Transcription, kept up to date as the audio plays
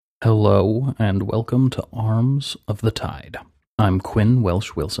Hello, and welcome to Arms of the Tide. I'm Quinn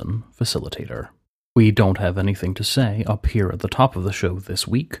Welsh Wilson, facilitator. We don't have anything to say up here at the top of the show this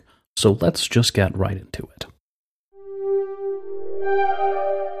week, so let's just get right into it.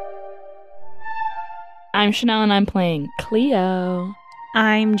 I'm Chanel and I'm playing Cleo.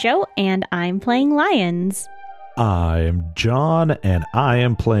 I'm Joe and I'm playing Lions. I'm John and I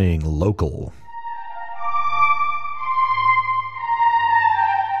am playing Local.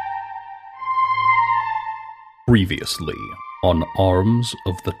 Previously on Arms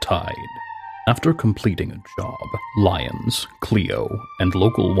of the Tide. After completing a job, Lions, Cleo, and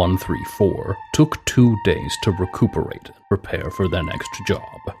Local 134 took 2 days to recuperate and prepare for their next job.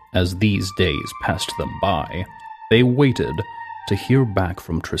 As these days passed them by, they waited to hear back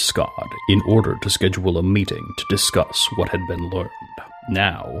from Triscad in order to schedule a meeting to discuss what had been learned.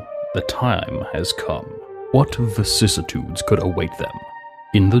 Now, the time has come. What vicissitudes could await them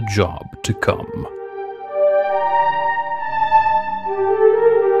in the job to come?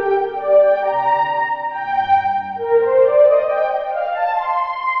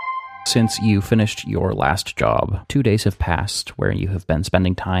 Since you finished your last job, 2 days have passed where you have been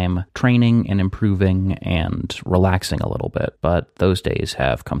spending time training and improving and relaxing a little bit, but those days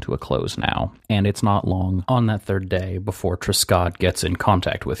have come to a close now. And it's not long on that third day before Triscad gets in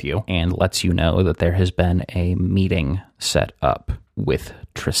contact with you and lets you know that there has been a meeting set up with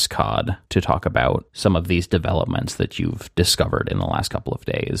Triscad to talk about some of these developments that you've discovered in the last couple of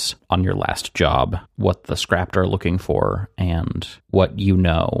days on your last job, what the Scrapped are looking for, and what you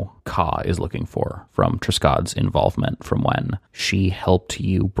know Ka is looking for from Triscad's involvement from when she helped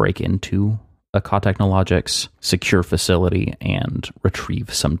you break into a Ka Technologics secure facility and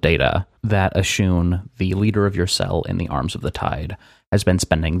retrieve some data that Ashun, the leader of your cell in the Arms of the Tide, has been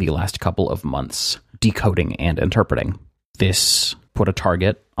spending the last couple of months decoding and interpreting. This put a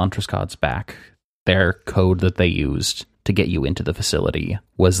target on Triscad's back. Their code that they used to get you into the facility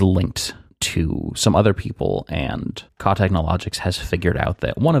was linked to some other people, and Ka Technologics has figured out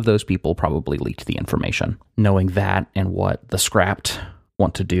that one of those people probably leaked the information. Knowing that and what the Scrapped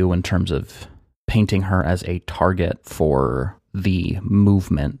want to do in terms of painting her as a target for the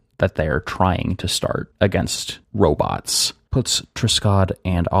movement that they're trying to start against robots puts Triscad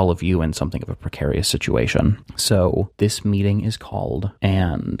and all of you in something of a precarious situation. So this meeting is called,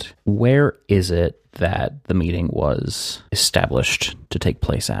 and where is it that the meeting was established to take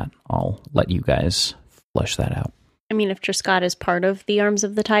place at? I'll let you guys flesh that out. I mean, if Triscad is part of the Arms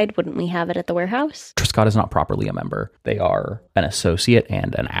of the Tide, wouldn't we have it at the warehouse? Triscad is not properly a member. They are an associate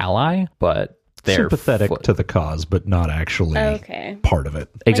and an ally, but they're sympathetic to the cause, but not actually part of it.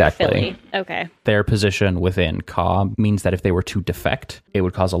 Exactly. Like Philly. Okay. Their position within Ka means that if they were to defect, it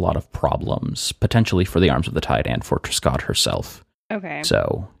would cause a lot of problems, potentially for the Arms of the Tide and for Triscad herself. Okay.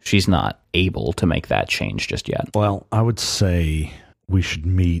 So she's not able to make that change just yet. Well, I would say we should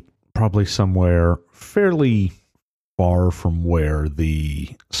meet probably somewhere fairly far from where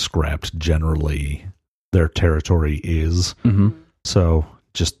the Scrapped generally, their territory is. Mm-hmm. So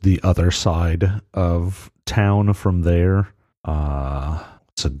just the other side of town from there.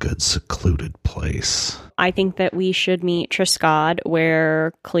 It's a good secluded place. I think that we should meet Triscad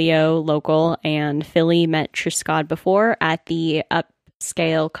where Cleo, Local, and Philly met Triscad before at the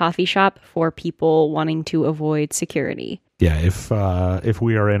upscale coffee shop for people wanting to avoid security. Yeah, if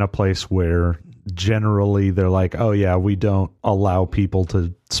we are in a place where generally they're like, oh yeah, we don't allow people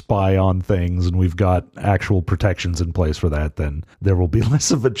to spy on things and we've got actual protections in place for that, then there will be less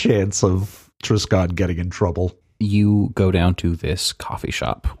of a chance of Triscad getting in trouble. You go down to this coffee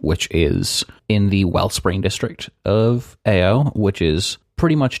shop, which is in the Wellspring district of AO, which is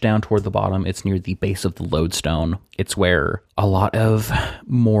pretty much down toward the bottom. It's near the base of the Lodestone. It's where a lot of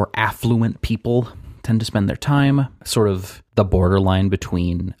more affluent people tend to spend their time, sort of the borderline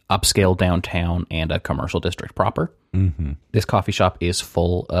between upscale downtown and a commercial district proper. Mm-hmm. This coffee shop is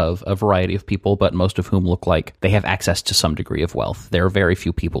full of a variety of people, but most of whom look like they have access to some degree of wealth. There are very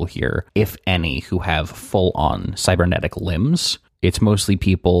few people here, if any, who have full-on cybernetic limbs. It's mostly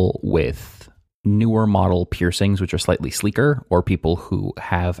people with newer model piercings, which are slightly sleeker, or people who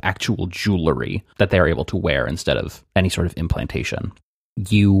have actual jewelry that they're able to wear instead of any sort of implantation.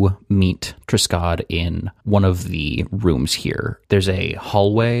 You meet Triscad in one of the rooms here. There's a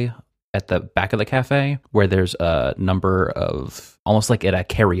hallway at the back of the cafe where there's a number of, almost like at a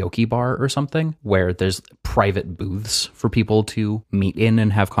karaoke bar or something, where there's private booths for people to meet in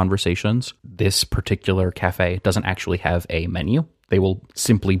and have conversations. This particular cafe doesn't actually have a menu. They will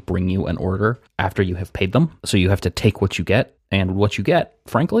simply bring you an order after you have paid them. So you have to take what you get. And what you get,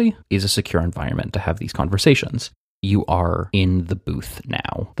 frankly, is a secure environment to have these conversations. You are in the booth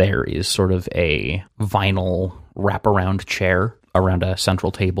now. There is sort of a vinyl wraparound chair around a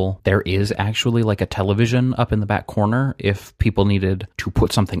central table. There is actually like a television up in the back corner if people needed to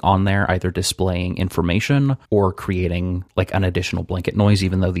put something on there, either displaying information or creating like an additional blanket noise,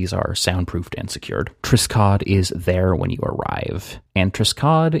 even though these are soundproofed and secured. Triskad is there when you arrive. And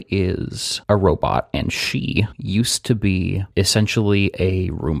Triskad is a robot, and she used to be essentially a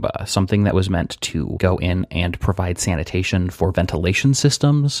Roomba, something that was meant to go in and provide sanitation for ventilation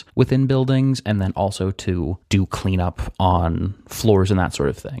systems within buildings, and then also to do cleanup on floors and that sort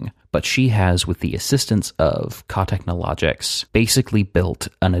of thing. But she has, with the assistance of Ka Technologics, basically built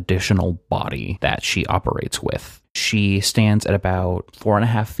an additional body that she operates with. She stands at about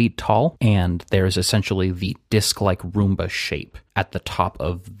 4.5 feet tall, and there's essentially the disc-like Roomba shape at the top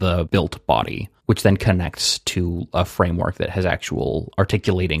of the built body, which then connects to a framework that has actual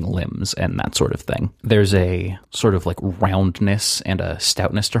articulating limbs and that sort of thing. There's a sort of like roundness and a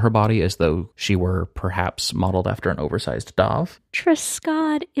stoutness to her body, as though she were perhaps modeled after an oversized dove.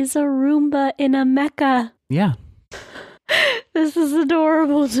 Triskad is a Roomba in a mecha. Yeah. This is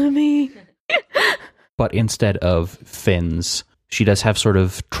adorable to me. But instead of fins, she does have sort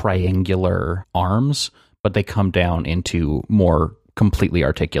of triangular arms, but they come down into more completely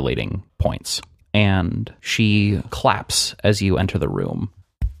articulating points. And she claps as you enter the room.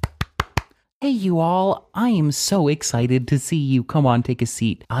 Hey, you all. I am so excited to see you. Come on, take a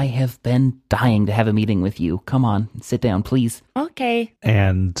seat. I have been dying to have a meeting with you. Come on, sit down, please. Okay.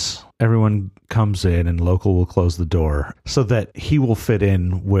 And everyone comes in, and Local will close the door so that he will fit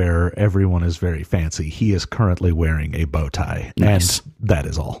in where everyone is very fancy. He is currently wearing a bow tie. Nice. And that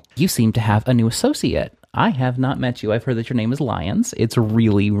is all. You seem to have a new associate. I have not met you. I've heard that your name is Lyons. It's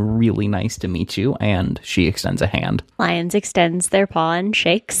really, really nice to meet you. And she extends a hand. Lyons extends their paw and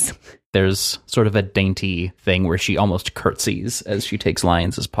shakes. There's sort of a dainty thing where she almost curtsies as she takes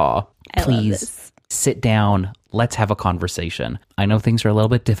Lyons' paw. I love Please this. sit down. Let's have a conversation. I know things are a little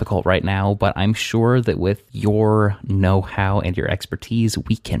bit difficult right now, but I'm sure that with your know-how and your expertise,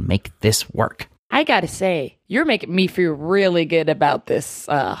 we can make this work. I gotta say, you're making me feel really good about this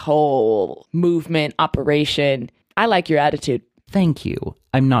whole movement operation. I like your attitude. Thank you.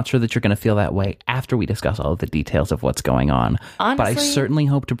 I'm not sure that you're going to feel that way after we discuss all of the details of what's going on. Honestly, but I certainly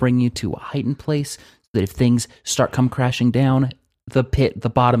hope to bring you to a heightened place so that if things start come crashing down,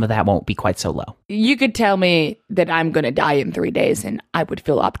 the bottom of that won't be quite so low. you could tell me that I'm going to die in 3 days, and I would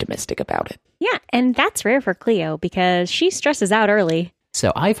feel optimistic about it. Yeah, and that's rare for Cleo because she stresses out early.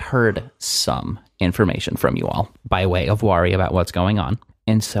 So I've heard some information from you all by way of worry about what's going on.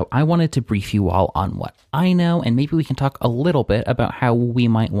 And so I wanted to brief you all on what I know, and maybe we can talk a little bit about how we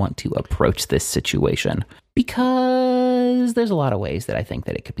might want to approach this situation. Because there's a lot of ways that I think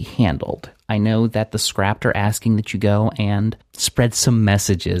that it could be handled. I know that the Scrapped are asking that you go and spread some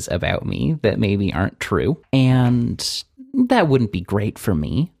messages about me that maybe aren't true. And that wouldn't be great for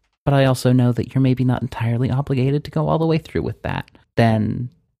me. But I also know that you're maybe not entirely obligated to go all the way through with that. Then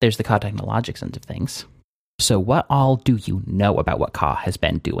there's the Ka Technologics end of things. So what all do you know about what Ka has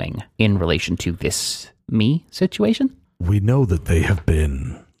been doing in relation to this me situation? We know that they have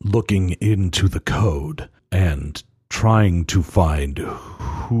been looking into the code and trying to find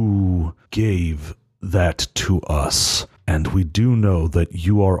who gave that to us. And we do know that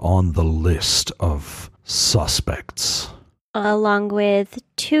you are on the list of suspects. Along with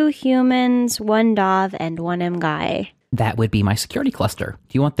 2 humans, 1 Dov, and 1 Mguy. That would be my security cluster.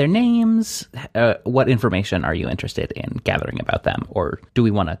 Do you want their names? What information are you interested in gathering about them? Or do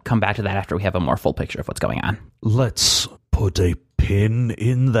we want to come back to that after we have a more full picture of what's going on? Let's put a pin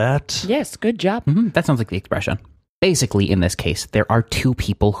in that. Yes, good job. That sounds like the expression. Basically, in this case, there are 2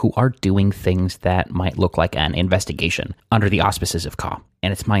 people who are doing things that might look like an investigation under the auspices of Ka.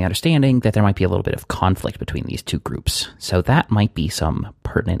 And it's my understanding that there might be a little bit of conflict between these 2 groups. So that might be some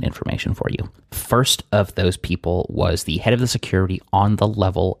pertinent information for you. First of those people was the head of the security on the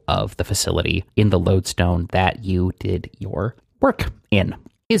level of the facility in the lodestone that you did your work in.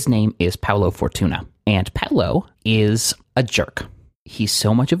 His name is Paolo Fortuna. And Paolo is a jerk. He's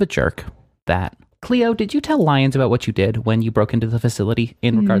so much of a jerk that... Cleo, did you tell Lyons about what you did when you broke into the facility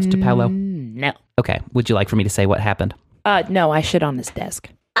in regards to Paolo? No. Okay. Would you like for me to say what happened? No, I shit on his desk.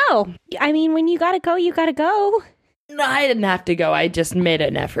 Oh, I mean, when you gotta go, you gotta go. No, I didn't have to go. I just made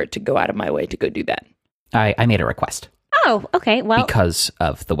an effort to go out of my way to go do that. I made a request. Oh, okay, well... Because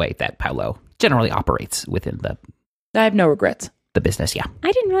of the way that Paolo generally operates within I have no regrets. the business, yeah.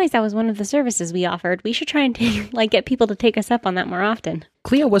 I didn't realize that was one of the services we offered. We should try and get people to take us up on that more often.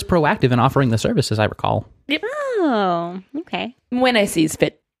 Cleo was proactive in offering the service, as I recall. Yep. Oh, okay. When I sees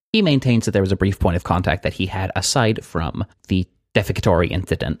fit. He maintains that there was a brief point of contact that he had aside from the defecatory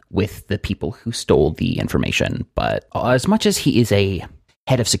incident with the people who stole the information. But as much as he is a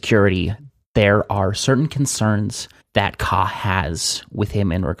head of security, there are certain concerns that Ka has with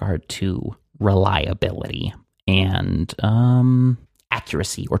him in regard to reliability and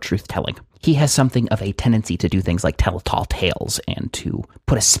accuracy or truth-telling. He has something of a tendency to do things like tell tall tales and to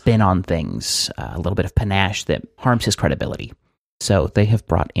put a spin on things, a little bit of panache that harms his credibility. So they have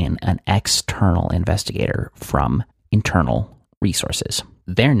brought in an external investigator from internal resources.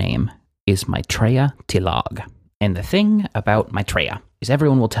 Their name is Maitreya Tilog. And the thing about Maitreya is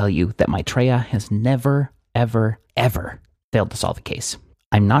everyone will tell you that Maitreya has never, ever, ever failed to solve a case.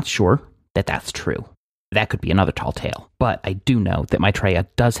 I'm not sure that that's true. That could be another tall tale. But I do know that Maitreya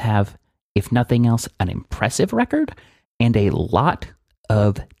does have, if nothing else, an impressive record and a lot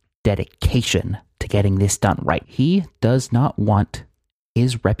of dedication to getting this done right. He does not want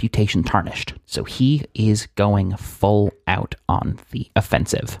his reputation tarnished. So he is going full out on the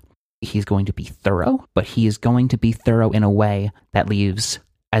offensive. He's going to be thorough, but he is going to be thorough in a way that leaves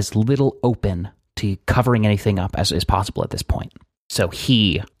as little open to covering anything up as is possible at this point. So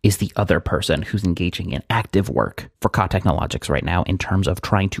he is the other person who's engaging in active work for Ka Technologics right now in terms of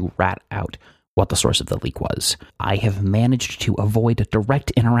trying to rat out what the source of the leak was. I have managed to avoid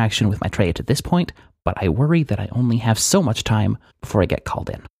direct interaction with Maitreya to this point, but I worry that I only have so much time before I get called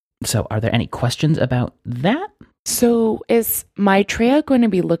in. So are there any questions about that? So is Maitreya going to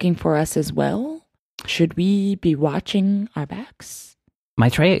be looking for us as well? Should we be watching our backs?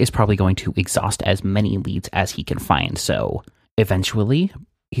 Maitreya is probably going to exhaust as many leads as he can find, so eventually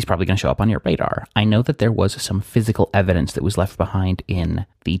he's probably going to show up on your radar. I know that there was some physical evidence that was left behind in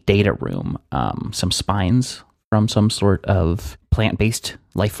the data room, some spines from some sort of plant-based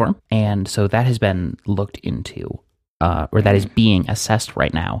life form, and so that has been looked into, or that is being assessed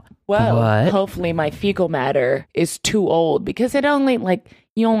right now. Well, hopefully my fecal matter is too old, because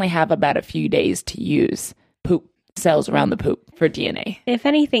you only have about a few days to use poop cells around the poop for DNA. If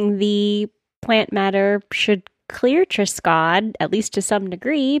anything, the plant matter should clear Triskad, at least to some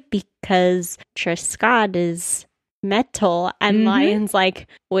degree, because Triskad is metal and Lion's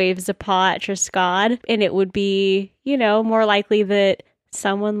waves a paw at Triskad, and it would be, more likely that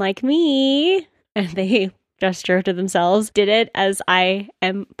someone like me, and they gesture to themselves, did it as I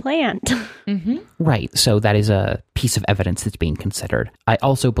am plant. Right, so that is a piece of evidence that's being considered. I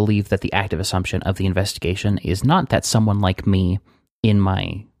also believe that the active assumption of the investigation is not that someone like me in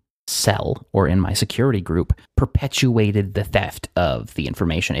my cell or in my security group perpetuated the theft of the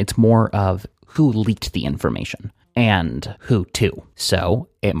information. It's more of who leaked the information and who to. So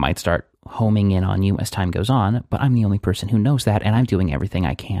it might start homing in on you as time goes on, but I'm the only person who knows that, and I'm doing everything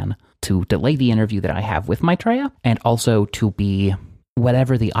I can to delay the interview that I have with Maitreya, and also to be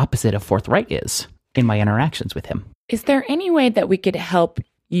whatever the opposite of forthright is in my interactions with him. Is there any way that we could help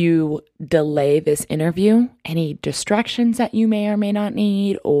you delay this interview? Any distractions that you may or may not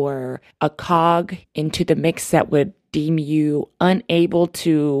need, or a cog into the mix that would deem you unable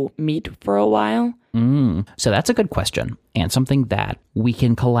to meet for a while? So that's a good question, and something that we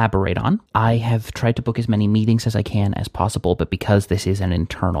can collaborate on. I have tried to book as many meetings as I can as possible, but because this is an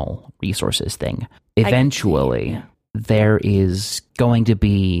internal resources thing, eventually there is going to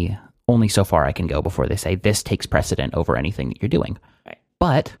be only so far I can go before they say this takes precedent over anything that you're doing. Right.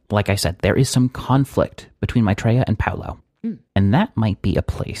 But, like I said, there is some conflict between Maitreya and Paolo, and that might be a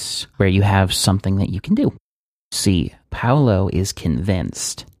place where you have something that you can do. See, Paolo is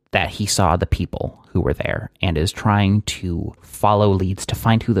convinced that he saw the people who were there and is trying to follow leads to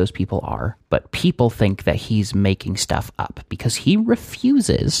find who those people are, but people think that he's making stuff up because he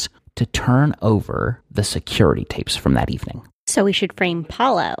refuses to turn over the security tapes from that evening. So we should frame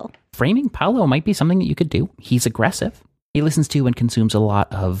Paolo. Framing Paolo might be something that you could do. He's aggressive. He listens to and consumes a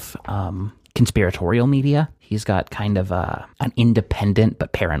lot of conspiratorial media. He's got kind of an independent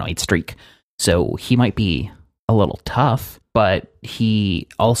but paranoid streak. So he might be a little tough, but he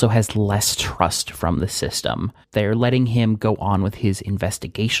also has less trust from the system. They're letting him go on with his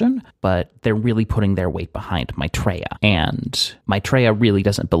investigation, but they're really putting their weight behind Maitreya. And Maitreya really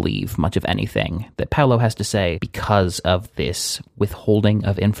doesn't believe much of anything that Paolo has to say because of this withholding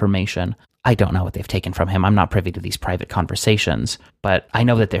of information. I don't know what they've taken from him. I'm not privy to these private conversations, but I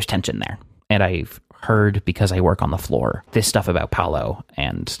know that there's tension there. And I've heard, because I work on the floor, this stuff about Paolo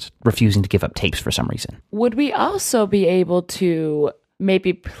and refusing to give up tapes for some reason. Would we also be able to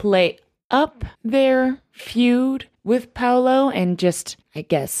maybe play up their feud with Paolo and just, I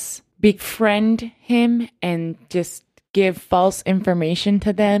guess, befriend him and just give false information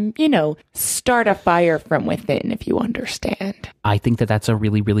to them, start a fire from within, if you understand. I think that that's a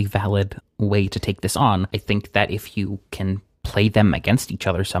really, really valid way to take this on. I think that if you can play them against each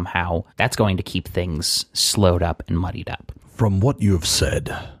other somehow, that's going to keep things slowed up and muddied up. From what you have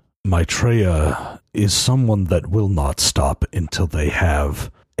said, Maitreya is someone that will not stop until they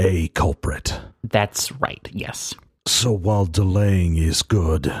have a culprit. That's right, yes. So while delaying is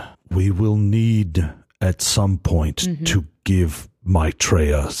good, we will need at some point to give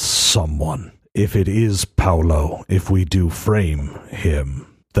Maitreya someone. If it is Paolo, if we do frame him,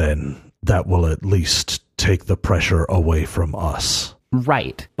 then that will at least take the pressure away from us.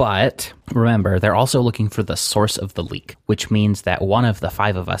 Right, but remember, they're also looking for the source of the leak, which means that one of the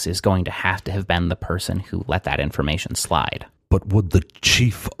 5 of us is going to have been the person who let that information slide. But would the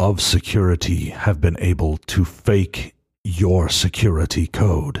chief of security have been able to fake your security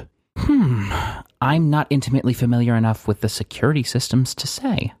code? I'm not intimately familiar enough with the security systems to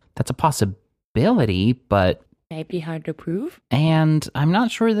say. That's a possibility, but... Might be hard to prove. And I'm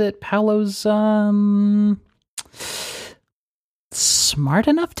not sure that Paolo's, smart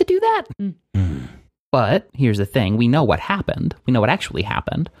enough to do that. But here's the thing. We know what happened. We know what actually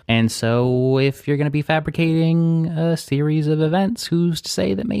happened. And so if you're going to be fabricating a series of events, who's to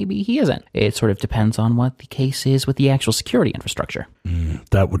say that maybe he isn't? It sort of depends on what the case is with the actual security infrastructure.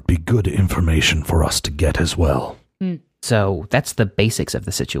 That would be good information for us to get as well. So that's the basics of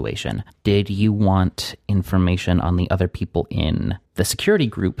the situation. Did you want information on the other people in the security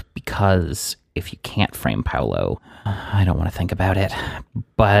group? Because if you can't frame Paolo, I don't want to think about it,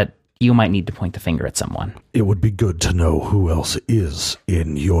 but you might need to point the finger at someone. It would be good to know who else is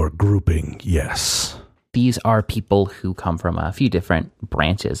in your grouping, yes. These are people who come from a few different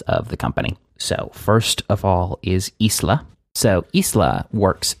branches of the company. So first of all is Isla. So Isla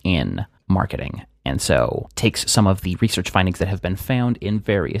works in marketing, and so takes some of the research findings that have been found in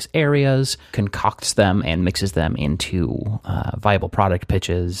various areas, concocts them and mixes them into viable product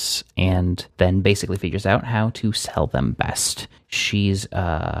pitches, and then basically figures out how to sell them best. She's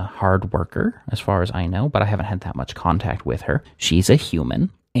a hard worker, as far as I know, but I haven't had that much contact with her. She's a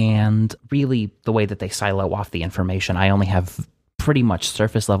human, and really the way that they silo off the information, I only have pretty much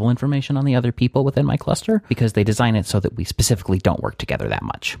surface level information on the other people within my cluster, because they design it so that we specifically don't work together that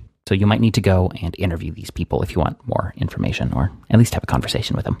much. So you might need to go and interview these people if you want more information, or at least have a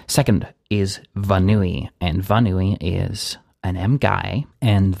conversation with them. Second is Vanui, and Vanui is an M guy,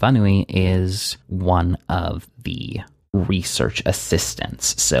 and Vanui is one of the research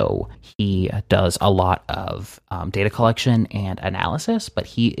assistants. So he does a lot of data collection and analysis, but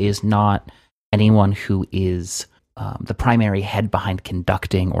he is not anyone who is the primary head behind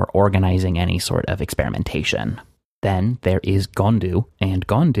conducting or organizing any sort of experimentation. Then there is Gondu, and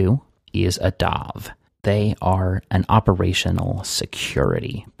Gondu is a Dav. They are an operational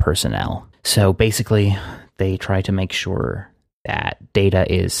security personnel. So basically, they try to make sure that data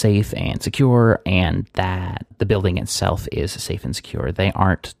is safe and secure, and that the building itself is safe and secure. They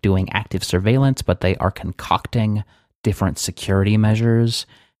aren't doing active surveillance, but they are concocting different security measures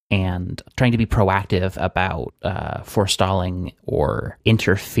and trying to be proactive about forestalling or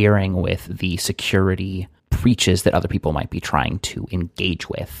interfering with the security breaches that other people might be trying to engage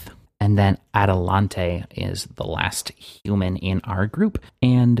with. And then Adelante is the last human in our group,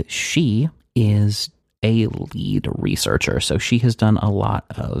 and she is a lead researcher. So she has done a lot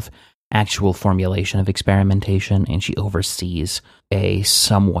of actual formulation of experimentation, and she oversees a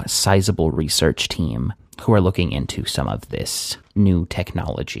somewhat sizable research team who are looking into some of this new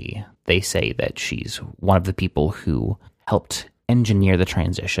technology. They say that she's one of the people who helped engineer the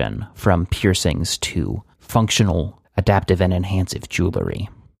transition from piercings to functional, adaptive, and enhansive jewelry.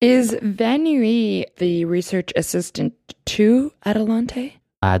 Is Vanui the research assistant to Adelante?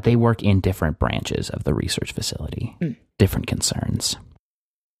 They work in different branches of the research facility, different concerns.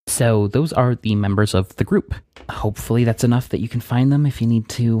 So those are the members of the group. Hopefully that's enough that you can find them if you need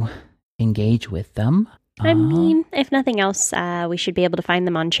to engage with them. I mean, if nothing else, we should be able to find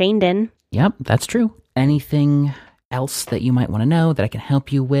them on Chained-In. Yep, that's true. Anything else that you might want to know that I can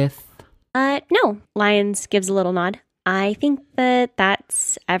help you with? No. Lyons gives a little nod. I think that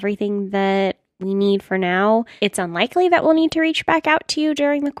that's everything that we need for now. It's unlikely that we'll need to reach back out to you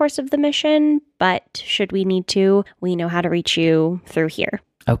during the course of the mission, but should we need to, we know how to reach you through here.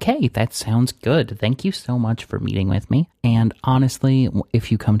 Okay, that sounds good. Thank you so much for meeting with me. And honestly,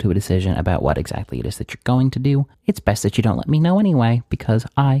 if you come to a decision about what exactly it is that you're going to do, it's best that you don't let me know anyway, because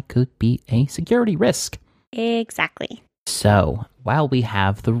I could be a security risk. Exactly. So, while we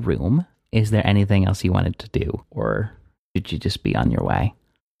have the room, is there anything else you wanted to do? Or should you just be on your way?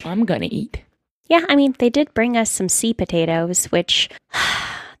 I'm gonna eat. Yeah, I mean, they did bring us some sea potatoes, which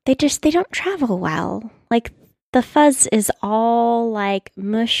they don't travel well. Like, the fuzz is all like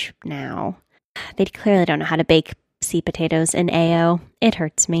mush now. They clearly don't know how to bake sea potatoes in AO. It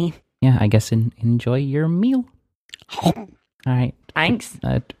hurts me. Yeah, I guess enjoy your meal. All right. Thanks.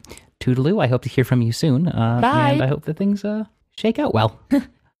 Toodaloo, I hope to hear from you soon. Bye. And I hope that things shake out well.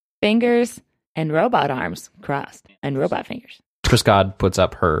 Fingers and robot arms crossed and robot fingers. Triskad puts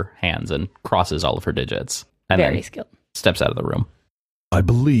up her hands and crosses all of her digits. And Very then skilled. steps out of the room. I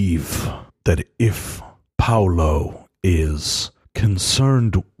believe that if Paolo is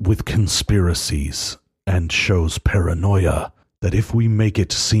concerned with conspiracies and shows paranoia, that if we make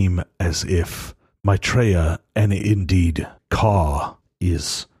it seem as if Maitreya and indeed Ka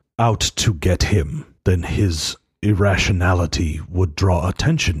is out to get him, then his irrationality would draw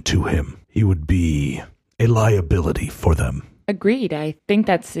attention to him. He would be a liability for them. Agreed. I think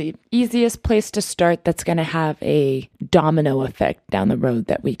that's the easiest place to start that's going to have a domino effect down the road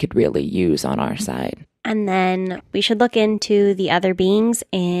that we could really use on our side. And then we should look into the other beings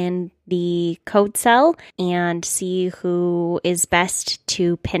in the code cell and see who is best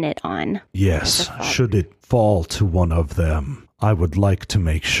to pin it on. Yes, should it fall to one of them, I would like to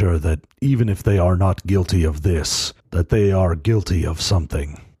make sure that even if they are not guilty of this, that they are guilty of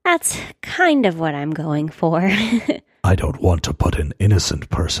something. That's kind of what I'm going for. I don't want to put an innocent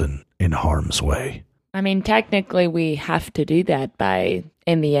person in harm's way. I mean, technically, we have to do that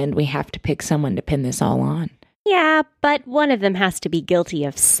in the end, we have to pick someone to pin this all on. Yeah, but one of them has to be guilty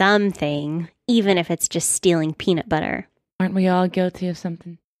of something, even if it's just stealing peanut butter. Aren't we all guilty of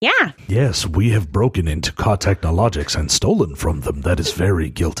something? Yeah. Yes, we have broken into Ka Technologics and stolen from them. That is very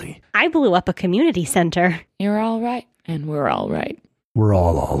guilty. I blew up a community center. You're all right, and we're all right. We're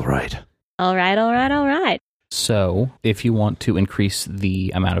all right. All right. So, if you want to increase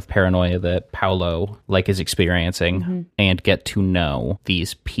the amount of paranoia that Paolo is experiencing and get to know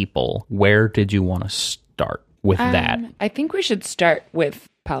these people, where did you want to start with that? I think we should start with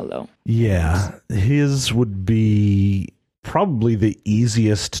Paolo. Yeah, his would be probably the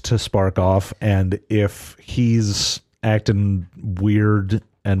easiest to spark off, and if he's acting weird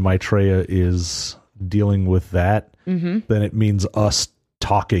and Maitreya is dealing with that, then it means us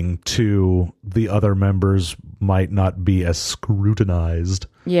talking to the other members might not be as scrutinized.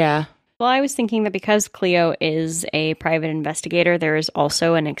 Yeah. Well, I was thinking that because Cleo is a private investigator, there is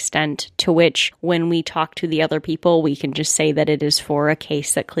also an extent to which when we talk to the other people, we can just say that it is for a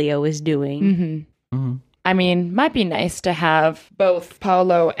case that Cleo is doing. I mean, might be nice to have both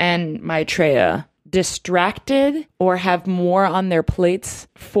Paolo and Maitreya distracted or have more on their plates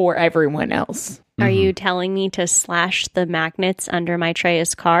for everyone else. Are you telling me to slash the magnets under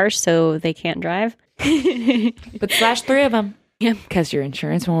Maitreya's car so they can't drive? But slash 3 of them. Yeah. Because your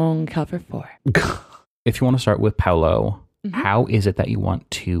insurance won't cover 4. If you want to start with Paolo, how is it that you want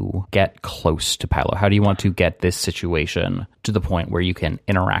to get close to Paolo? How do you want to get this situation to the point where you can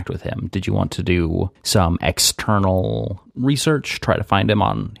interact with him? Did you want to do some external research, try to find him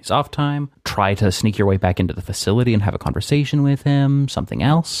on his off time, try to sneak your way back into the facility and have a conversation with him, something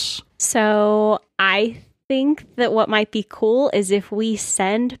else? So I think that what might be cool is if we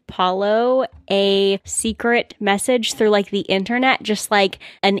send Paolo a secret message through the internet, just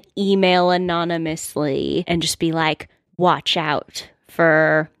an email anonymously, and just be like, watch out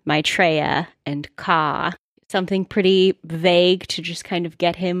for Maitreya and Ka. Something pretty vague to just kind of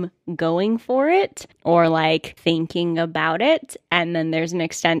get him going for it or thinking about it. And then there's an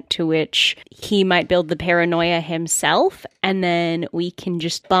extent to which he might build the paranoia himself. And then we can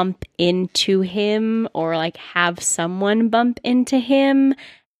just bump into him or have someone bump into him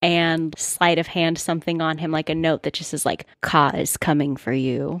and sleight of hand something on him, a note that just says Ka is coming for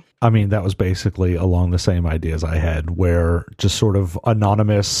you. I mean, that was basically along the same ideas I had, where just sort of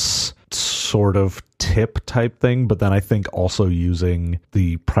anonymous sort of tip type thing, but then I think also using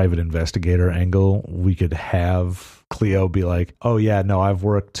the private investigator angle, we could have Cleo be like, oh yeah, no, I've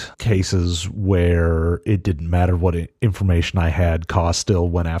worked cases where it didn't matter what information I had, Ka still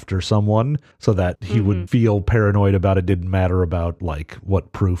went after someone, so that he would feel paranoid about it, didn't matter about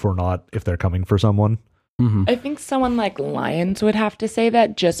what proof or not if they're coming for someone. I think someone like Lyons would have to say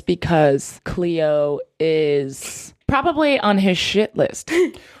that just because Cleo is probably on his shit list.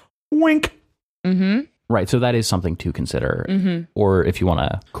 Wink. Right, so that is something to consider. Or if you want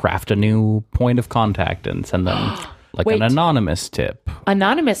to craft a new point of contact and send them Like Wait. an anonymous tip.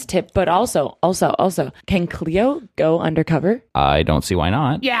 Anonymous tip, but also, can Cleo go undercover? I don't see why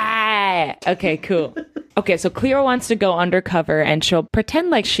not. Yeah. Okay, cool. Okay, so Cleo wants to go undercover and she'll pretend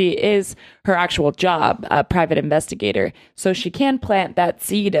like she is her actual job, a private investigator. So she can plant that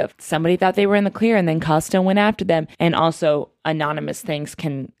seed of somebody thought they were in the clear and then Costa went after them. And also anonymous things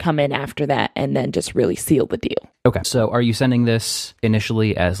can come in after that and then just really seal the deal. Okay, so are you sending this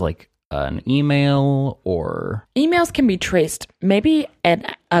initially as like an email or... Emails can be traced. Maybe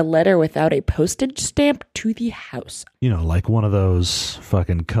a letter without a postage stamp to the house. You know, like one of those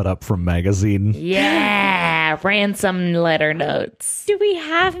fucking cut up from magazine. Yeah, ransom letter notes. Do we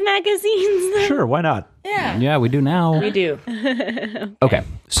have magazines then? Sure, why not? Yeah, we do now. We do. Okay,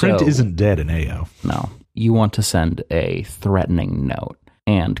 so... Print isn't dead in AO. No. You want to send a threatening note.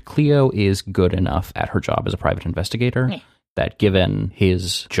 And Cleo is good enough at her job as a private investigator that given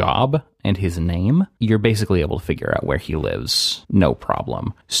his job and his name, you're basically able to figure out where he lives. No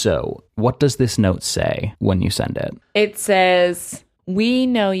problem. So what does this note say when you send it? It says, "We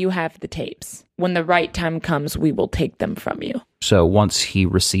know you have the tapes. When the right time comes, we will take them from you." So once he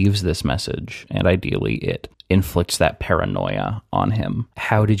receives this message, and ideally it inflicts that paranoia on him,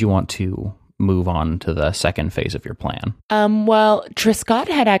 how did you want to move on to the second phase of your plan? Well, Triscott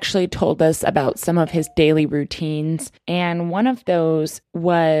had actually told us about some of his daily routines, and one of those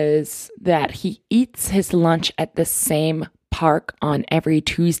was that he eats his lunch at the same park on every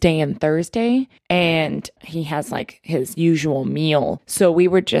Tuesday and Thursday, and he has like his usual meal. So we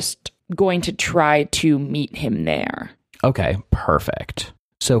were just going to try to meet him there. Okay, perfect.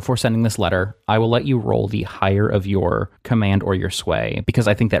 So for sending this letter, I will let you roll the higher of your command or your sway, because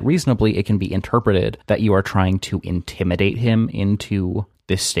I think that reasonably it can be interpreted that you are trying to intimidate him into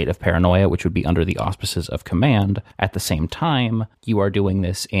this state of paranoia, which would be under the auspices of command. At the same time, you are doing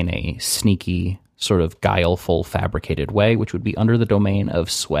this in a sneaky, sort of guileful, fabricated way, which would be under the domain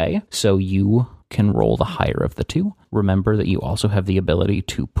of sway. So you can roll the higher of the two. Remember that you also have the ability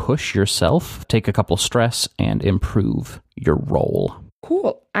to push yourself, take a couple stress, and improve your roll.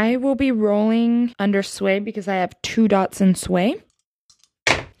 Cool. I will be rolling under sway because I have 2 dots in sway.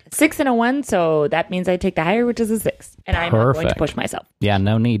 6 and a 1, so that means I take the higher, which is a 6. And I'm not going to push myself. Yeah,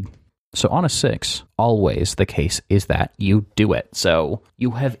 no need. So on a 6, always the case is that you do it. So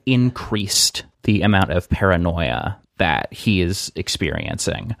you have increased the amount of paranoia that he is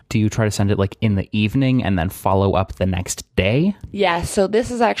experiencing. Do you try to send it like in the evening and then follow up the next day? Yeah, so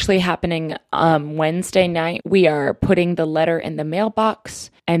this is actually happening Wednesday night. We are putting the letter in the mailbox,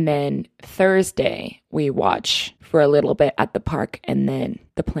 and then Thursday we watch for a little bit at the park, and then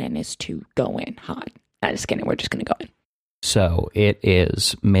the plan is to go in hot. I'm just kidding, we're just going to go in. So it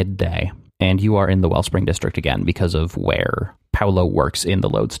is midday, and you are in the Wellspring District again because of where Paolo works in the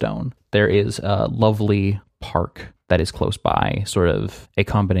Lodestone. There is a lovely park that is close by, sort of a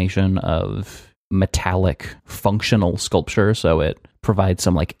combination of metallic functional sculpture, so it provides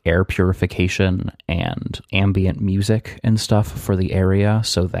some like air purification and ambient music and stuff for the area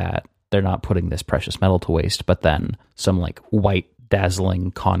so that they're not putting this precious metal to waste, but then some like white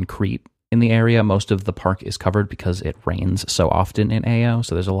dazzling concrete in the area. Most of the park is covered because it rains so often in AO,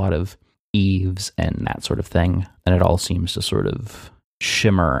 so there's a lot of eaves and that sort of thing, and it all seems to sort of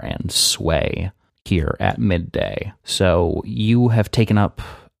shimmer and sway here at midday. So you have taken up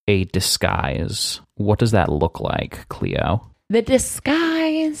a disguise. What does that look like, Cleo? The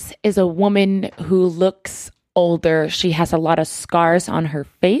disguise is a woman who looks older. She has a lot of scars on her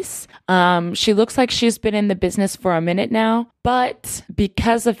face. She looks like she's been in the business for a minute now, but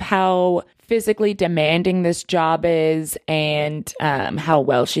because of how physically demanding this job is and how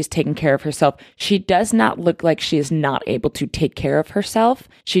well she's taking care of herself, she does not look like she is not able to take care of herself.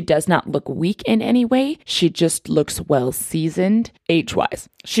 She does not look weak in any way. She just looks well seasoned age-wise.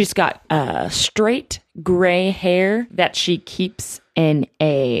 She's got straight gray hair that she keeps in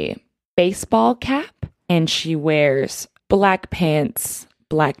a baseball cap, and she wears black pants,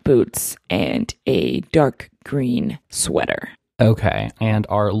 black boots, and a dark green sweater. Okay, and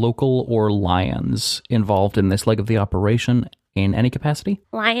are local or Lions involved in this leg of the operation in any capacity?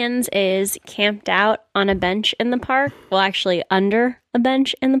 Lions is camped out on a bench in the park. Well, actually under a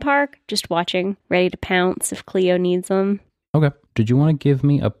bench in the park, just watching, ready to pounce if Cleo needs them. Okay. Did you want to give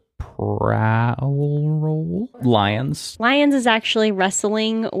me a prowl roll? Lions is actually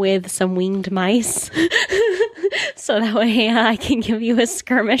wrestling with some winged mice. So that way I can give you a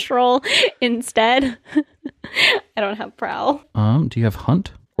skirmish roll instead. I don't have prowl. Do you have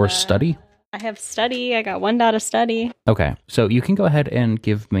hunt or study? I have study. I got 1 dot of study. Okay, so you can go ahead and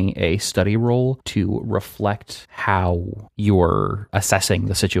give me a study roll to reflect how you're assessing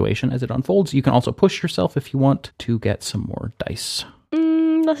the situation as it unfolds. You can also push yourself if you want to get some more dice.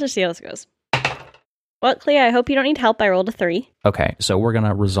 Let's just see how this goes. Well, Clea, I hope you don't need help. I rolled a 3. Okay, so we're going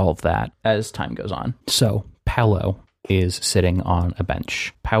to resolve that as time goes on. So, Paolo is sitting on a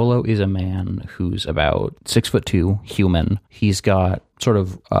bench. Paolo is a man who's about 6'2", human. He's got sort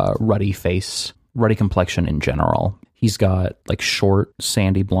of ruddy face, ruddy complexion in general. He's got like short,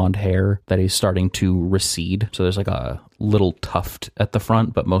 sandy blonde hair that is starting to recede. So there's like a little tuft at the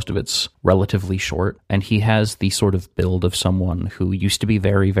front, but most of it's relatively short. And he has the sort of build of someone who used to be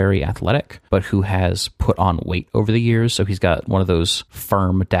very, very athletic, but who has put on weight over the years. So he's got one of those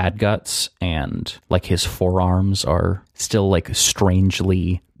firm dad guts, and like his forearms are still like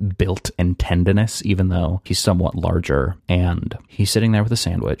strangely built and tendinous, even though he's somewhat larger. And he's sitting there with a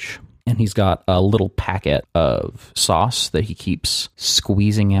sandwich. And he's got a little packet of sauce that he keeps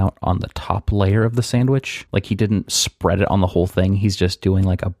squeezing out on the top layer of the sandwich. Like he didn't spread it on the whole thing. He's just doing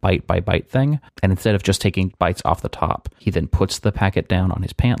like a bite by bite thing. And instead of just taking bites off the top, he then puts the packet down on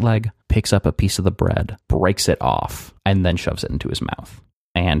his pant leg, picks up a piece of the bread, breaks it off, and then shoves it into his mouth.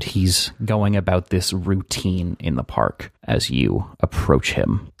 And he's going about this routine in the park as you approach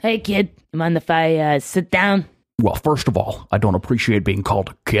him. Hey, kid, you mind if I sit down? Well, first of all, I don't appreciate being called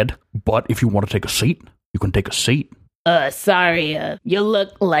a kid, but if you want to take a seat, you can take a seat. Sorry, you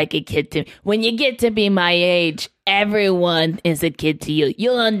look like a kid to me. When you get to be my age, everyone is a kid to you.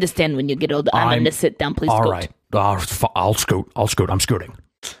 You'll understand when you get older. I'm going to sit down, please. All scoot. right. I'll scoot. I'm scooting.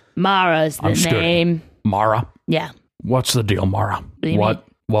 Mara's the name. Mara? Yeah. What's the deal, Mara? What do you mean?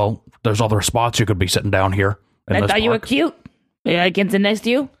 Well, there's other spots you could be sitting down here. I thought you were cute. I can sit next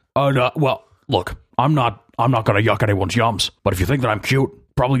to you? No, well, look, I'm not going to yuck anyone's yums, but if you think that I'm cute,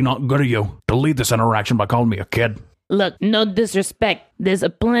 probably not good of you to lead this interaction by calling me a kid. Look, no disrespect. There's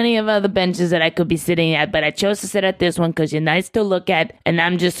plenty of other benches that I could be sitting at, but I chose to sit at this one because you're nice to look at, and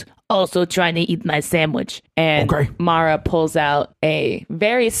I'm just also trying to eat my sandwich. And okay. Mara pulls out a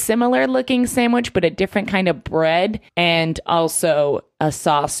very similar looking sandwich, but a different kind of bread, and also a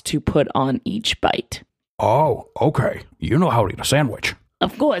sauce to put on each bite. Oh, okay. You know how to eat a sandwich.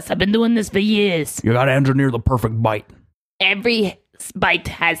 Of course, I've been doing this for years. You got to engineer the perfect bite. Every bite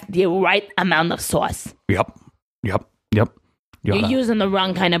has the right amount of sauce. Yep. You're using the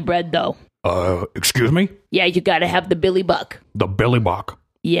wrong kind of bread, though. Excuse me? Yeah, you gotta have the Billy Buck. The Billy Buck.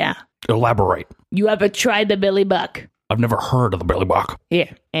 Yeah. Elaborate. You ever tried the Billy Buck? I've never heard of the Billy Buck.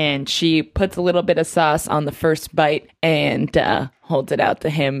 Here. And she puts a little bit of sauce on the first bite and holds it out to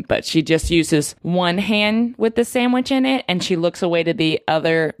him. But she just uses one hand with the sandwich in it, and she looks away to the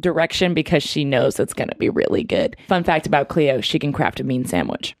other direction because she knows it's going to be really good. Fun fact about Cleo, she can craft a mean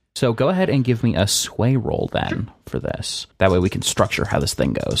sandwich. So go ahead and give me a sway roll then for this. That way we can structure how this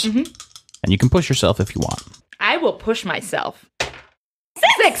thing goes. Mm-hmm. And you can push yourself if you want. I will push myself.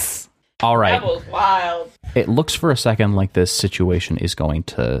 6! All right. That was wild. It looks for a second like this situation is going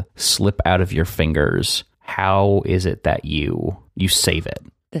to slip out of your fingers. How is it that you save it?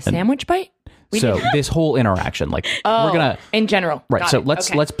 The sandwich bite? So this whole interaction, like we're gonna in general, right? So let's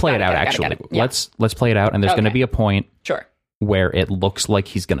play it out. Actually, Yeah. let's play it out, and there's going to be a point Sure. where it looks like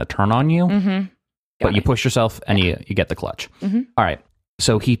he's going to turn on you, but you push yourself and you get the clutch. Mm-hmm. All right.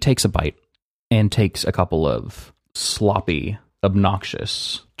 So he takes a bite and takes a couple of sloppy,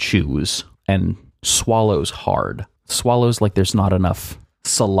 obnoxious chews and swallows hard. Swallows like there's not enough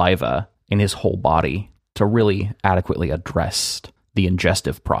saliva in his whole body to really adequately address the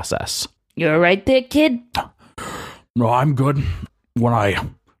ingestive process. You're right there, kid? No, I'm good. When I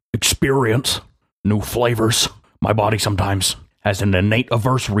experience new flavors, my body sometimes has an innate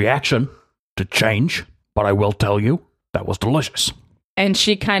averse reaction to change, but I will tell you, that was delicious. And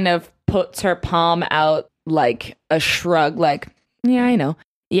she kind of puts her palm out like a shrug, like, yeah, I know.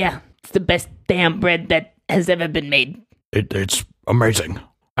 Yeah, it's the best damn bread that has ever been made. It's amazing.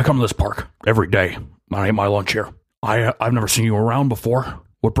 I come to this park every day. I eat my lunch here. I've never seen you around before.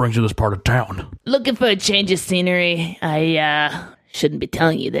 What brings you to this part of town? Looking for a change of scenery. I shouldn't be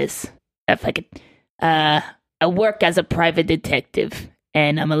telling you this. If I could, I work as a private detective,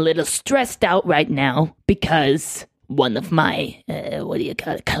 and I'm a little stressed out right now because one of my,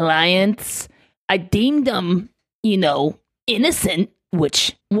 clients, I deemed them, innocent,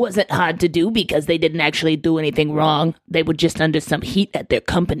 which wasn't hard to do because they didn't actually do anything wrong. They were just under some heat at their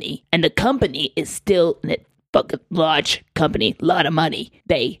company, and the company is still a fucking large company, lot of money.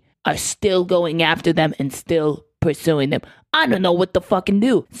 They are still going after them and still pursuing them. I don't know what to fucking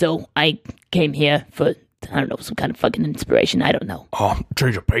do. So I came here for I don't know, some kind of fucking inspiration. I don't know.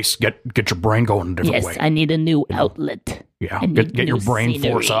 Change of pace. Get your brain going a different way. Yes, I need a new outlet. Yeah, I need get your new brain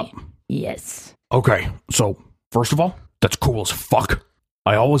scenery. force up. Yes. Okay, so first of all, that's cool as fuck.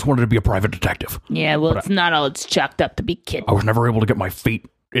 I always wanted to be a private detective. Yeah, well, it's not all it's chalked up to be, kid. I was never able to get my feet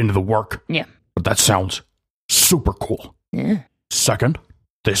into the work. Yeah. But that sounds super cool. Yeah. Second,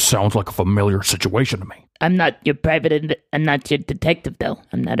 this sounds like a familiar situation to me. I'm not your I'm not your detective, though.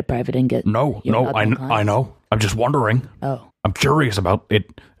 I'm not a private No, I know. I'm just wondering. Oh. I'm curious about it.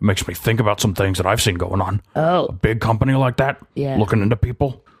 It makes me think about some things that I've seen going on. Oh. A big company like that, Yeah. looking into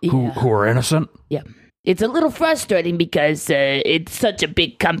people who are innocent. Yeah. It's a little frustrating because it's such a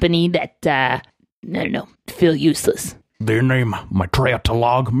big company that, I don't know, feel useless. Do your name, Maitreya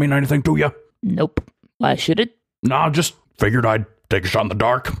Talag, mean anything to you? Nope. Why should it? Nah, just figured I'd take a shot in the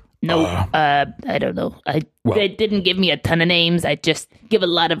dark. No, I don't know. They didn't give me a ton of names. I just give a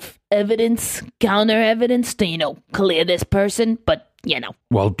lot of evidence, counter evidence to, clear this person, but,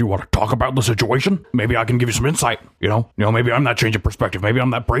 Well, do you want to talk about the situation? Maybe I can give you some insight, maybe I'm that change of perspective. Maybe I'm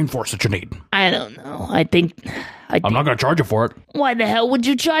that brain force that you need. I don't know. I think I'm not going to charge you for it. Why the hell would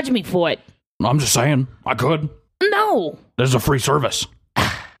you charge me for it? I'm just saying, I could. No. This is a free service.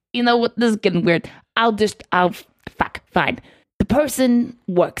 You know what? This is getting weird. Fine. The person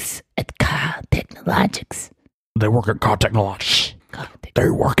works at Car Technologics. They work at Car Technologics. They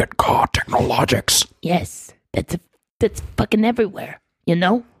work at Car Technologics. Yes, that's fucking everywhere,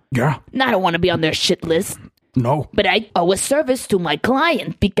 Yeah. And I don't want to be on their shit list. No. But I owe a service to my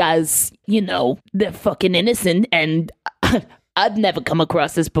client because, they're fucking innocent and I've never come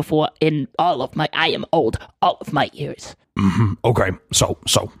across this before in I am old, all of my years. Mm-hmm. Okay, so,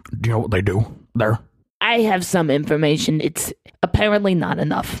 do you know what they do there? I have some information. It's apparently not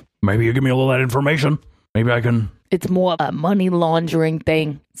enough. Maybe you give me a little of that information. Maybe I can... It's more a money laundering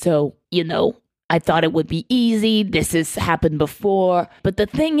thing. So, I thought it would be easy. This has happened before. But the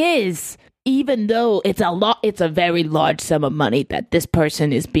thing is, even though it's a very large sum of money that this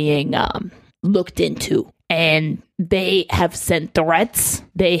person is being looked into. And they have sent threats.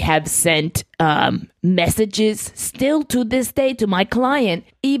 They have sent messages still to this day to my client,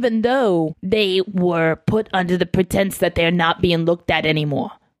 even though they were put under the pretense that they're not being looked at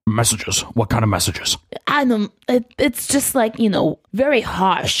anymore. Messages? What kind of messages? It's just like, very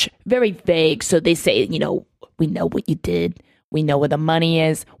harsh, very vague. So they say, we know what you did. We know where the money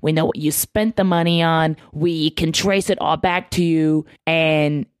is. We know what you spent the money on. We can trace it all back to you.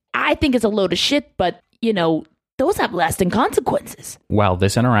 And I think it's a load of shit, but those have lasting consequences. While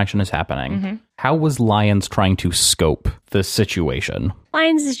this interaction is happening, how was Lyons trying to scope the situation?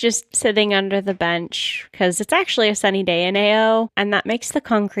 Lyons is just sitting under the bench because it's actually a sunny day in AO, and that makes the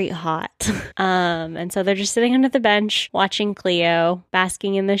concrete hot. And so they're just sitting under the bench, watching Cleo,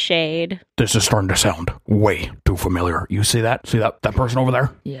 basking in the shade. This is starting to sound way too familiar. You see that? See that person over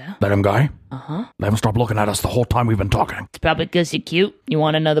there? Yeah. That guy? Uh-huh. They haven't stopped looking at us the whole time we've been talking. It's probably because you're cute. You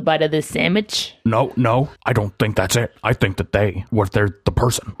want another bite of this sandwich? No. I don't think that's it. I think that they're the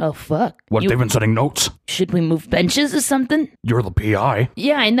person. Oh, fuck. They've been sending notes. Should we move benches or something? You're the PI.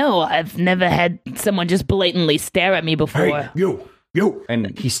 Yeah, I know. I've never had someone just blatantly stare at me before. Hey, you.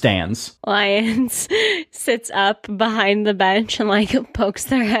 And he stands. Lyons sits up behind the bench and pokes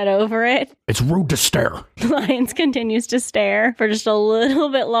their head over it. It's rude to stare. Lyons continues to stare for just a little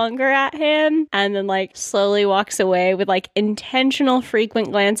bit longer at him and then slowly walks away with intentional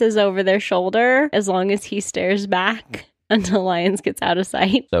frequent glances over their shoulder as long as he stares back until Lyons gets out of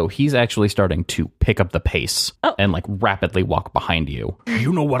sight. So he's actually starting to pick up the pace and rapidly walk behind you.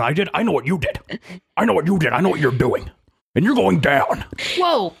 You know what I did? I know what you did. I know what you're doing. And you're going down.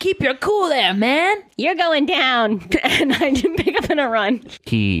 Whoa, keep your cool there, man. You're going down. And I didn't pick up in a run.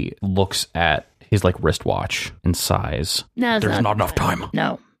 He looks at his wristwatch and sighs. No, There's not enough time.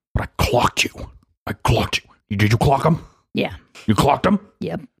 No. But I clocked you. Did you clock him? Yeah. You clocked him?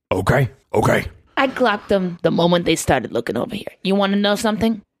 Yep. Okay. I clocked them the moment they started looking over here. You want to know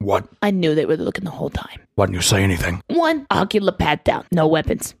something? What? I knew they were looking the whole time. Why didn't you say anything? 1, ocular pat down. No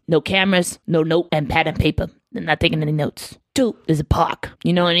weapons. No cameras. No note and pad and paper. They're not taking any notes. 2, there's a park.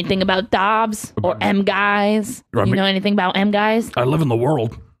 You know anything about Dobbs or M guys? You know anything about M guys? I live in the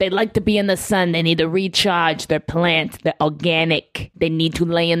world. They like to be in the sun. They need to recharge their plants. They're organic. They need to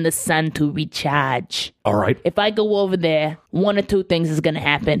lay in the sun to recharge. All right. If I go over there, 1 or 2 things is going to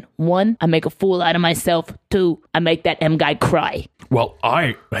happen. 1, I make a fool out of myself. 2, I make that M guy cry. Well,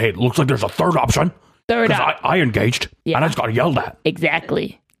 it looks like there's a third option. Third Because I engaged, Yeah. and I just got yelled at.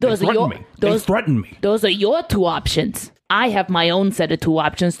 Exactly. Those they are your threatened me. They threatened me. Those are your two options. I have my own set of two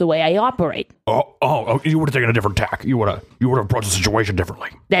options the way I operate. Oh, you would have taken a different tack. You would have approached the situation differently.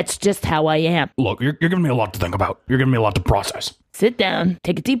 That's just how I am. Look, you're giving me a lot to think about. You're giving me a lot to process. Sit down,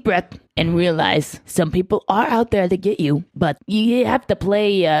 take a deep breath, and realize some people are out there to get you, but you have to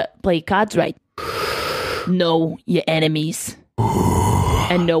play cards right. Know your enemies.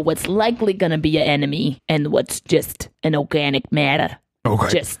 And know what's likely going to be your enemy and what's just an organic matter. Okay.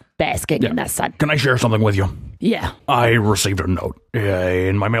 Just basking in that sun. Can I share something with you? Yeah. I received a note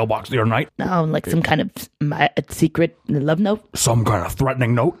in my mailbox the other night. Oh, like some kind of secret love note? Some kind of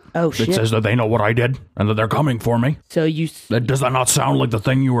threatening note. Oh, shit. It says that they know what I did and that they're coming for me. So you... Does that not sound like the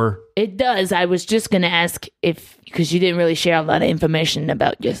thing you were... It does. I was just going to ask if... Because you didn't really share a lot of information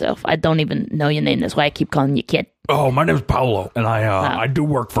about yourself. I don't even know your name. That's why I keep calling you Kid. Oh, my name's Paolo, and I do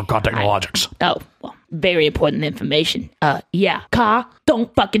work for Ka Technologics. Oh, well, very important information. Yeah. Ka,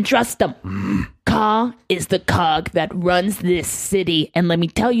 don't fucking trust them. Ka is the cog that runs this city. And let me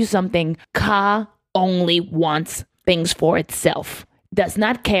tell you something. Ka only wants things for itself. Does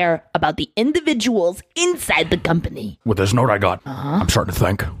not care about the individuals inside the company. With this note I got, I'm starting to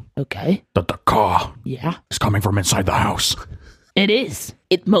think Okay. that the Ka Yeah. is coming from inside the house. It is.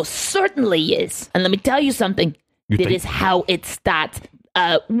 It most certainly is. And let me tell you something. That is how it starts.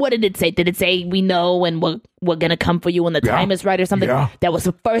 What did it say? Did it say we know and we're gonna come for you when the time is right or something? Yeah. That was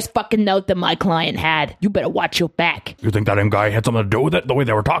the first fucking note that my client had. You better watch your back. You think that guy had something to do with it? The way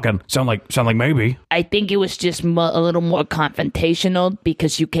they were talking sound like maybe. I think it was just a little more confrontational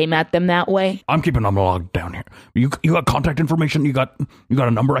because you came at them that way. I'm keeping them logged down here. You got contact information? You got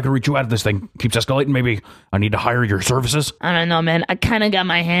a number I can reach you at if this thing keeps escalating? Maybe I need to hire your services? I don't know, man. I kind of got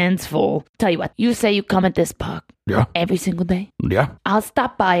my hands full. Tell you what, you say you come at this park Yeah. every single day. Yeah. I'll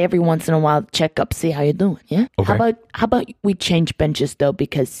stop by every once in a while to check up, see how you're doing. Yeah. Okay. How about we change benches though,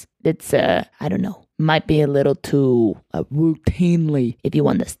 because it's I don't know, might be a little too routinely, if you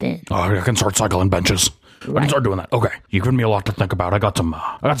understand. I can start cycling benches. I can start doing that. Okay. You've given me a lot to think about. I got some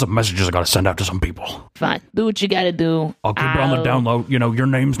messages I got to send out to some people. Fine. Do what you got to do. I'll keep it on the down low. You know, your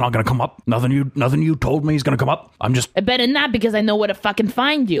name's not going to come up. Nothing you told me is going to come up. I'm just... I better not, because I know where to fucking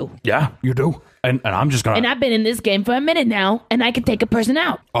find you. Yeah, you do. And I'm just going to... And I've been in this game for a minute now, and I can take a person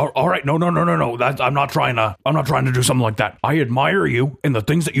out. All right. No. I'm not trying to do something like that. I admire you and the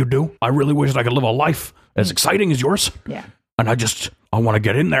things that you do. I really wish I could live a life as exciting as yours. Yeah. And I want to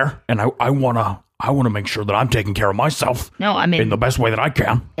get in there, and I want to make sure that I'm taking care of myself. No, I mean... in the best way that I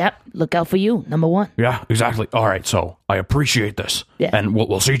can. Yep. Look out for you, number one. Yeah, exactly. All right, so I appreciate this. Yeah. And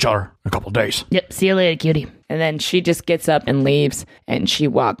we'll see each other in a couple of days. Yep. See you later, cutie. And then she just gets up and leaves, and she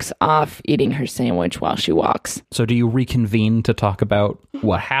walks off eating her sandwich while she walks. So do you reconvene to talk about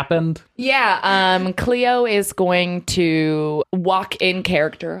what happened? Yeah, Cleo is going to walk in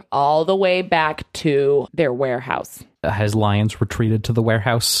character all the way back to their warehouse. Has Lyons retreated to the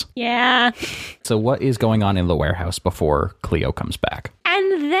warehouse? Yeah. So what is going on in the warehouse before Cleo comes back?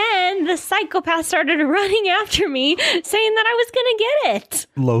 And then the psychopath started running after me, saying that I was going to get it.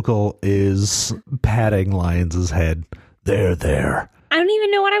 Local is patting Lyons' head. There. I don't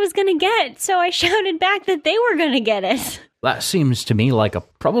even know what I was going to get, so I shouted back that they were going to get it. That seems to me like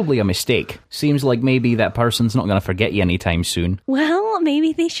probably a mistake. Seems like maybe that person's not going to forget you anytime soon. Well,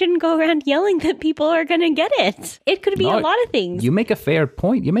 maybe they shouldn't go around yelling that people are going to get it. It could be a lot of things. You make a fair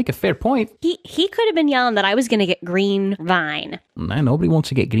point. He could have been yelling that I was going to get green vine. Nah, nobody wants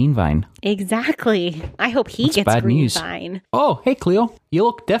to get green vine. Exactly. I hope he That's gets bad green news. vine. Oh, hey, Cleo. You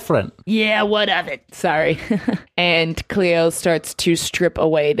look different. Yeah, what of it? Sorry. And Cleo starts to strip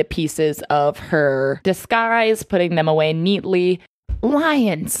away the pieces of her disguise, putting them away neatly.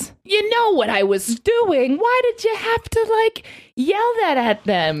 Lyons, you know what I was doing. Why did you have to, yell that at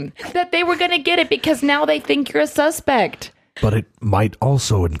them? That they were going to get it because now they think you're a suspect. But it might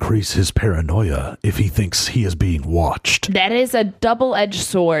also increase his paranoia if he thinks he is being watched. That is a double-edged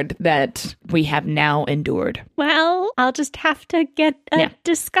sword that we have now endured. Well, I'll just have to get a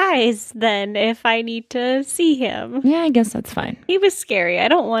disguise then if I need to see him. Yeah, I guess that's fine. He was scary. I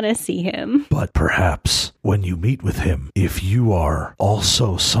don't want to see him. But perhaps when you meet with him, if you are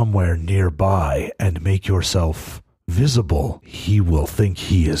also somewhere nearby and make yourself visible, he will think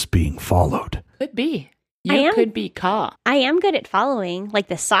he is being followed. Could be. You could be Ka. I am good at following. Like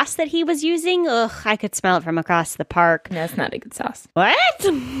the sauce that he was using, I could smell it from across the park. That's not a good sauce. What?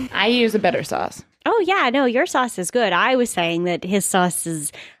 I use a better sauce. Oh, yeah, no, your sauce is good. I was saying that his sauce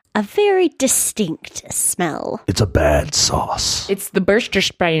is a very distinct smell. It's a bad sauce. It's the Berkshire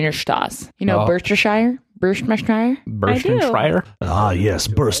sauce. You know Berkshire? Berkshire? I do. Schreier? Ah, yes,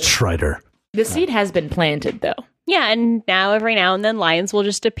 Burst Schreider. The seed has been planted, though. Yeah, and now every now and then lions will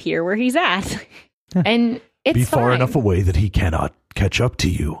just appear where he's at. And it's Be far fine. enough away that he cannot catch up to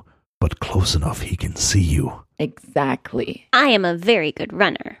you, but close enough he can see you. Exactly. I am a very good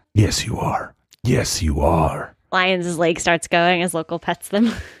runner. Yes, you are. Yes, you are. Lions' leg starts going as Local pets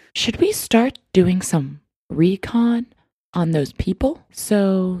them. Should we start doing some recon on those people?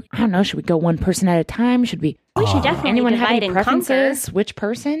 So, I don't know, should we go one person at a time? Should we... We should definitely Anyone have divide any and preferences? conquer. Which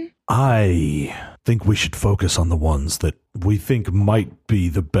person? I think we should focus on the ones that we think might be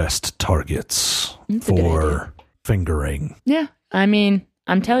the best targets That's a good for fingering. Yeah. I mean,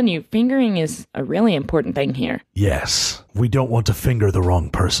 I'm telling you, fingering is a really important thing here. Yes, we don't want to finger the wrong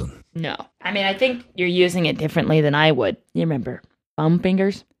person. No. I mean, I think you're using it differently than I would. You remember bum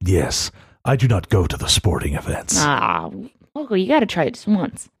fingers? Yes, I do not go to the sporting events, Local, you gotta try it just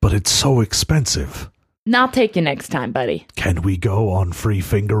once. but it's so expensive. And I'll take you next time, buddy. Can we go on free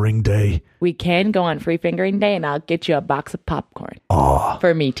fingering day? We can go on free fingering day, and I'll get you a box of popcorn Ah,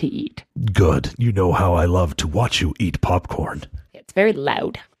 for me to eat. good. You know how I love to watch you eat popcorn. It's very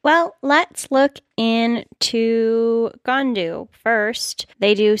loud. Well, let's look into Gondu first.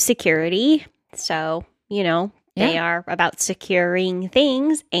 They do security, so, they are about securing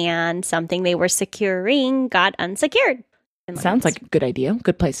things, and something they were securing got unsecured. Sounds like a good idea.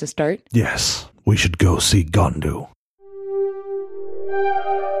 Good place to start. Yes, we should go see Gondu.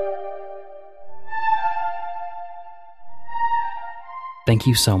 Thank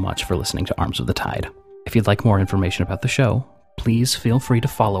you so much for listening to Arms of the Tide. If you'd like more information about the show, please feel free to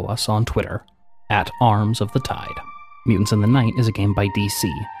follow us on Twitter at Arms of the Tide. Mutants in the Night is a game by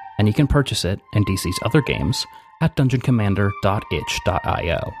DC, and you can purchase it and DC's other games at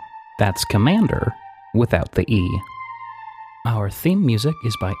dungeoncommander.itch.io. That's Commander without the E. Our theme music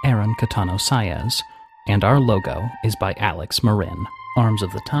is by Aaron Catano Saez, and our logo is by Alex Marin. Arms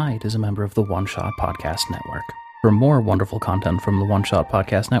of the Tide is a member of the One Shot Podcast Network. For more wonderful content from the One Shot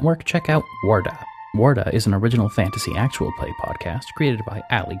Podcast Network, check out Warda. Warda is an original fantasy actual play podcast created by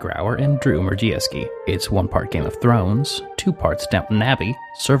Ali Grauer and Drew Mergiewski. It's 1 part Game of Thrones, 2 parts Downton Abbey,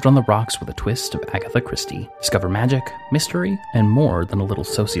 served on the rocks with a twist of Agatha Christie. Discover magic, mystery, and more than a little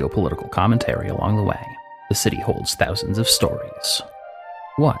socio-political commentary along the way. The city holds thousands of stories.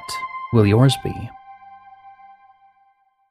 What will yours be?